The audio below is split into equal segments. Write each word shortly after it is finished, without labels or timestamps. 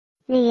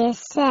The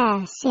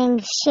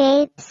Assessing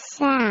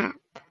Shapes app.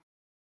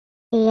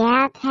 The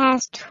app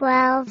has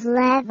 12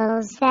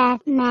 levels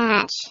that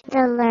match the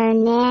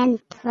Learn and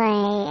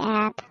Play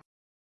app.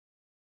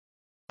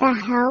 The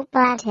Help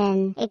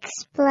button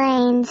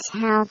explains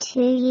how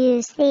to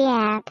use the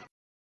app.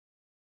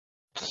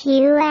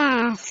 Q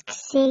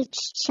asks each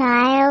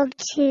child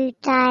to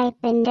type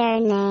in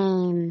their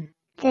name.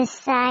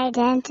 This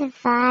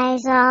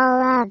identifies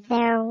all of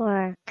their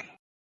work.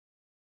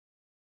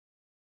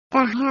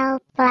 The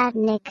Help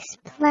button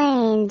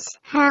explains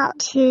how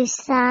to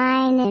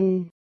sign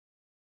in.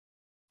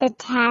 The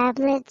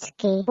tablet's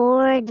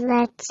keyboard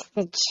lets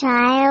the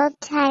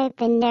child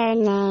type in their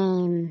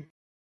name.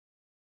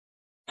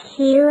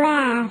 Q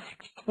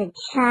asks the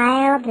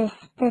child a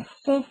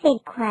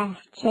specific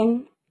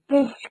question.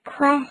 This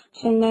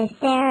question is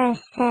their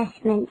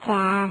assessment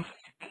task.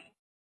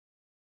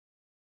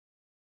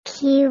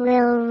 Q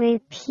will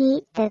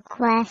repeat the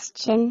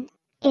question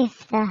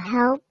if the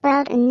Help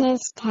button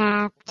is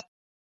tapped.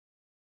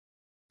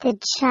 The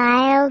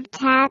child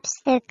taps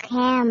the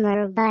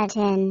camera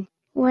button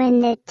when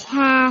the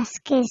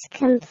task is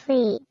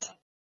complete.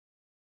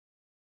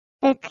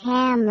 The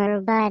camera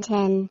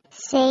button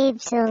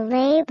saves a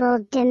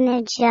labeled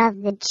image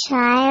of the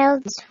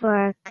child's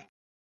work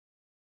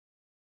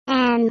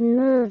and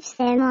moves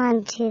them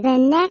on to the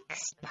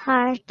next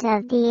part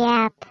of the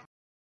app.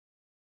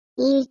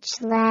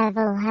 Each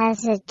level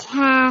has a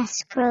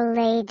task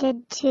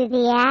related to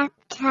the app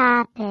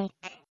topic.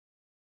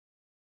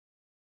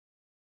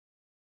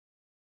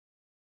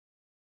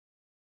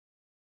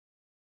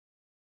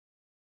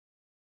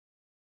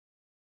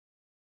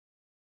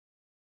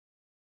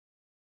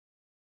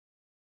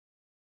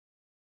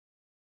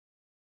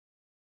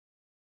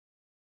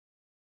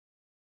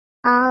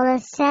 All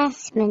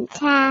assessment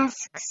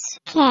tasks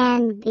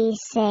can be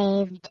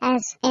saved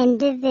as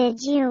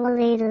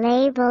individually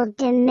labeled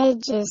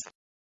images.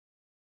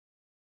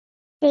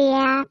 The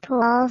app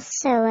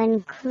also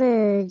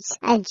includes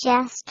a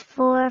Just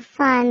for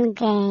Fun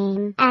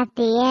game at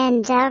the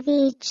end of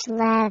each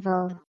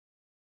level.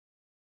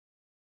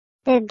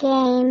 The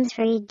games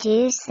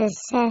reduce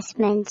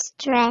assessment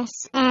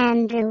stress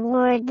and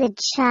reward the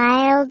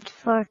child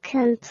for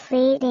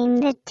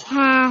completing the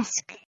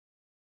task.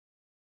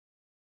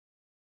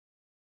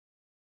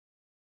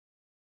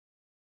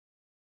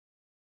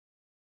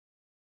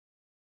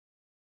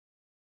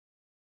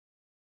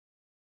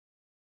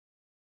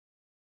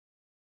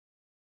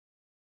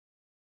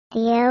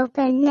 The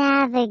open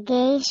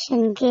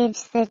navigation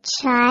gives the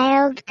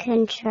child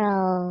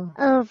control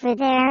over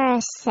their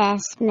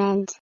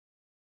assessment.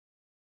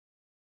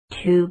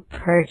 To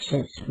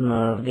purchase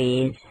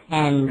movies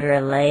and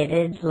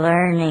related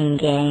learning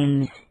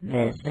games,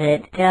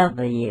 visit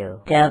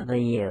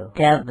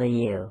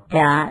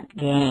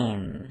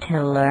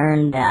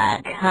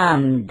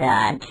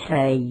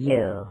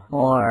www.gametelearn.com.au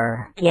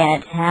or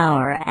get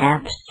our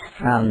apps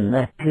from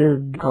the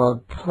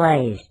Google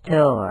Play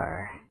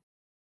Store.